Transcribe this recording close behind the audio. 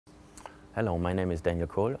Hello, my name is Daniel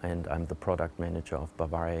Kohl and I'm the product manager of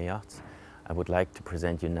Bavaria Yachts. I would like to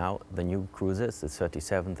present you now the new cruisers, the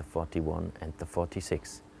 37, the 41 and the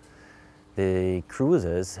 46. The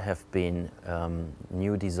cruisers have been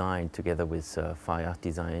new designed together with Fire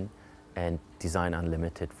Design and Design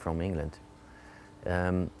Unlimited from England.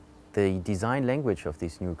 The design language of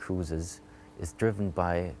these new cruisers is driven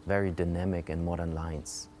by very dynamic and modern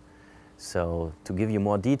lines. So to give you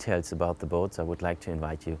more details about the boats, I would like to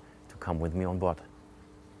invite you to come with me on board.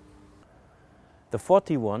 The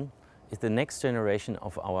 41 is the next generation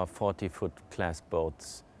of our 40-foot class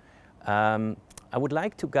boats. I would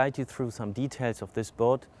like to guide you through some details of this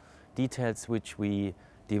boat, details which we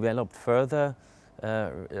developed further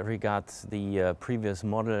regards the previous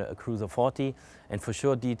model Cruiser 40, and for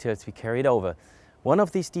sure details we carried over. One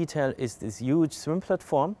of these details is this huge swim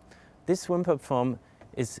platform. This swim platform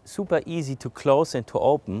is super easy to close and to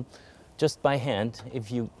open just by hand.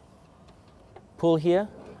 If you pull here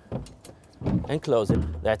and close it,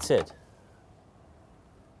 that's it.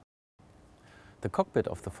 The cockpit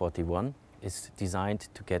of the 41 is designed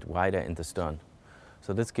to get wider in the stern.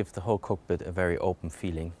 So this gives the whole cockpit a very open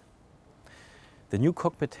feeling. The new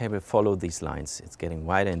cockpit table follows these lines. It's getting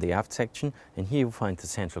wider in the aft section, and here you find the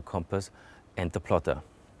central compass and the plotter.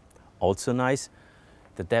 Also nice,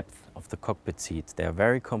 the depth of the cockpit seats. They are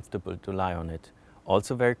very comfortable to lie on it.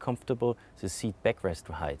 Also very comfortable, the seat backrest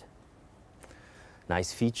height.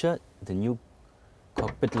 Nice feature, the new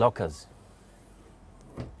cockpit lockers.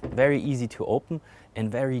 Very easy to open and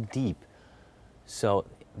very deep. So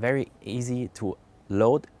very easy to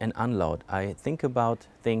load and unload. I think about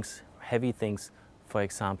things, heavy things, for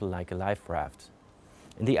example, like a life raft.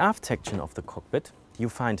 In the aft section of the cockpit, you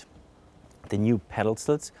find the new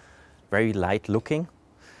pedestals, very light looking.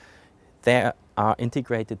 There are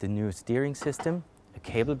integrated the new steering system, a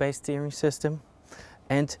cable-based steering system,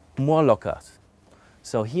 and more lockers.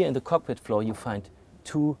 So here in the cockpit floor you find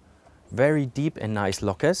two very deep and nice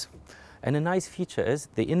lockers. And a nice feature is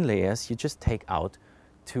the inlayers you just take out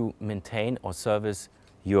to maintain or service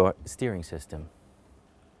your steering system.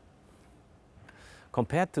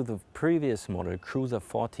 Compared to the previous model Cruiser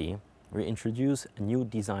 40, we introduce a new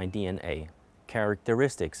design DNA.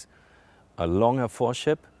 Characteristics: a longer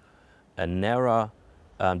foreship, a narrower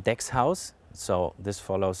decks house, so this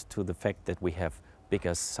follows to the fact that we have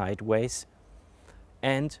bigger sideways,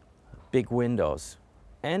 and big windows.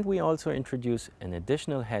 And we also introduce an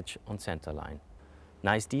additional hatch on centerline.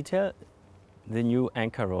 Nice detail, the new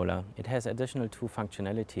anchor roller. It has additional two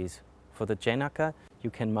functionalities. For the J-Anchor, you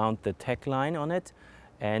can mount the tack line on it,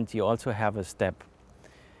 and you also have a step.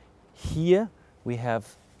 Here we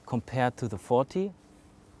have, compared to the 40,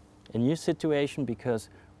 a new situation because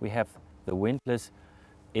we have the windlass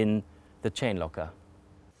in the chain locker.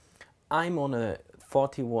 I'm on a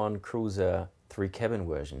 41 Cruiser 3-cabin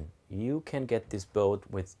version. You can get this boat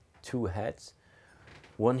with two heads,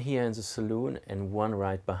 one here in the saloon and one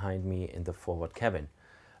right behind me in the forward cabin.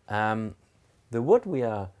 The wood we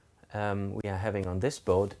are having on this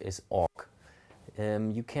boat is oak.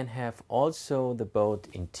 You can have also the boat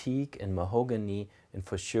in teak and mahogany, and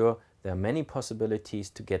for sure there are many possibilities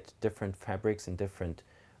to get different fabrics and different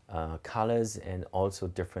colors and also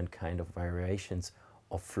different kind of variations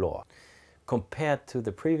of floor. Compared to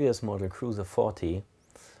the previous model Cruiser 40,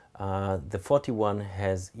 the 41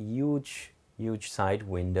 has huge side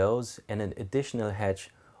windows and an additional hatch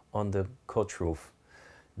on the coach roof.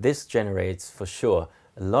 This generates for sure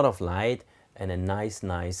a lot of light and a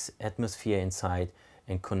nice atmosphere inside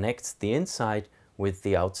and connects the inside with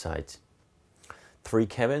the outside. 3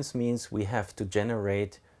 cabins means we have to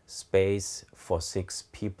generate space for 6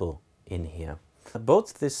 people in here.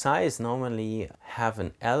 Boats this size normally have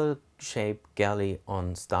an L-shaped galley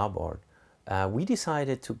on starboard. We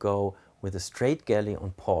decided to go with a straight galley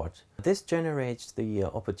on port. This generates the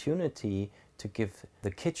opportunity to give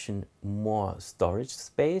the kitchen more storage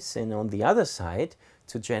space, and on the other side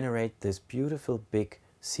to generate this beautiful big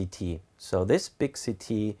CT. So this big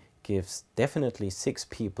CT gives definitely 6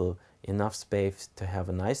 people enough space to have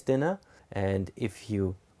a nice dinner. And if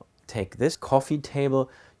you take this coffee table,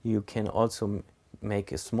 you can also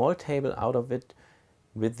make a small table out of it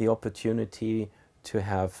with the opportunity to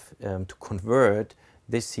have to convert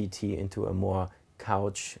this CT into a more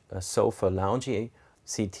couch, sofa, loungy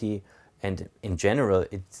CT, and in general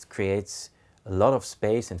it creates a lot of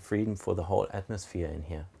space and freedom for the whole atmosphere in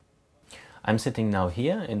here. I'm sitting now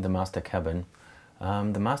here in the master cabin.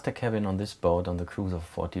 The master cabin on this boat, on the Cruiser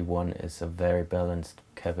 41, is a very balanced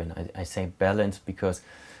cabin. I say balanced because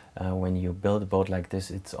when you build a boat like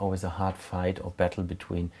this, it's always a hard fight or battle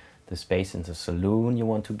between the space in the saloon you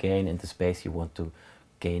want to gain and the space you want to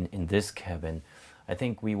gain in this cabin. I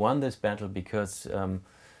think we won this battle because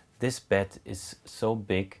this bed is so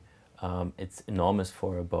big, it's enormous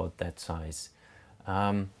for a boat that size.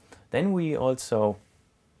 Then we also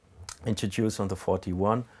introduced on the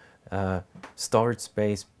 41 storage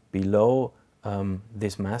space below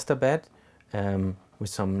this master bed with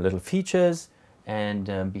some little features,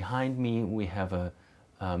 and behind me we have a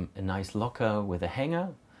nice locker with a hanger,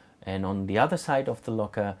 and on the other side of the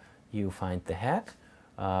locker you find the head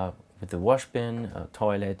with the wash bin, a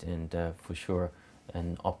toilet, and for sure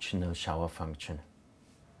an optional shower function.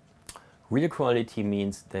 Real quality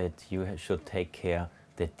means that you should take care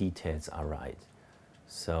that details are right.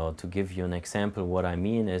 So to give you an example, what I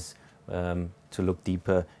mean is to look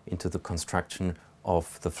deeper into the construction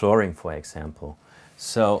of the flooring, for example.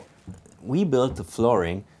 So we built the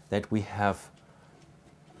flooring that we have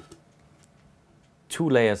 2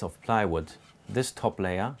 layers of plywood, this top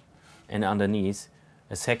layer, and underneath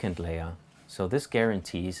a second layer. So this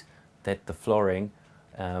guarantees that the flooring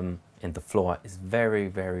and the floor is very,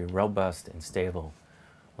 very robust and stable.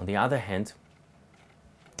 On the other hand,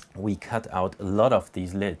 we cut out a lot of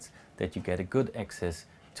these lids that you get a good access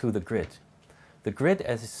to the grid. The grid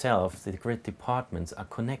as itself, the grid departments, are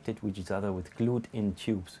connected with each other with glued-in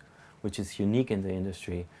tubes, which is unique in the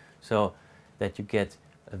industry, so that you get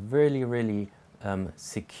a really, really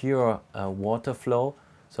secure water flow.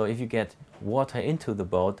 So if you get water into the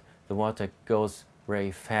boat, the water goes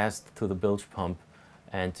very fast to the bilge pump,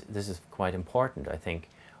 and this is quite important, I think.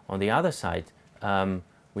 On the other side,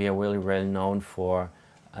 we are really well known for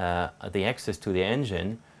the access to the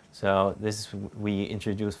engine. So this we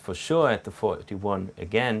introduced for sure at the 41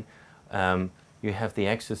 again. You have the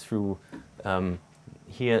access through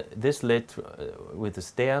here, this lid with the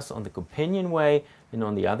stairs on the companionway, and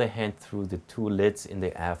on the other hand through the 2 lids in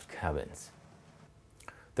the aft cabins.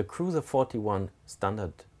 The Cruiser 41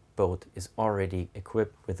 standard boat is already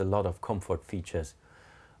equipped with a lot of comfort features.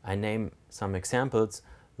 I name some examples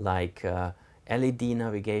like LED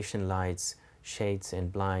navigation lights, shades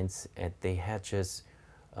and blinds at the hatches,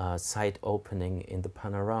 side opening in the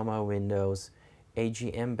panorama windows,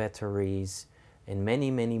 AGM batteries, and many,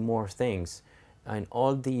 many more things. And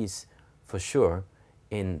all these, for sure,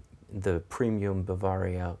 in the premium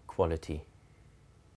Bavaria quality.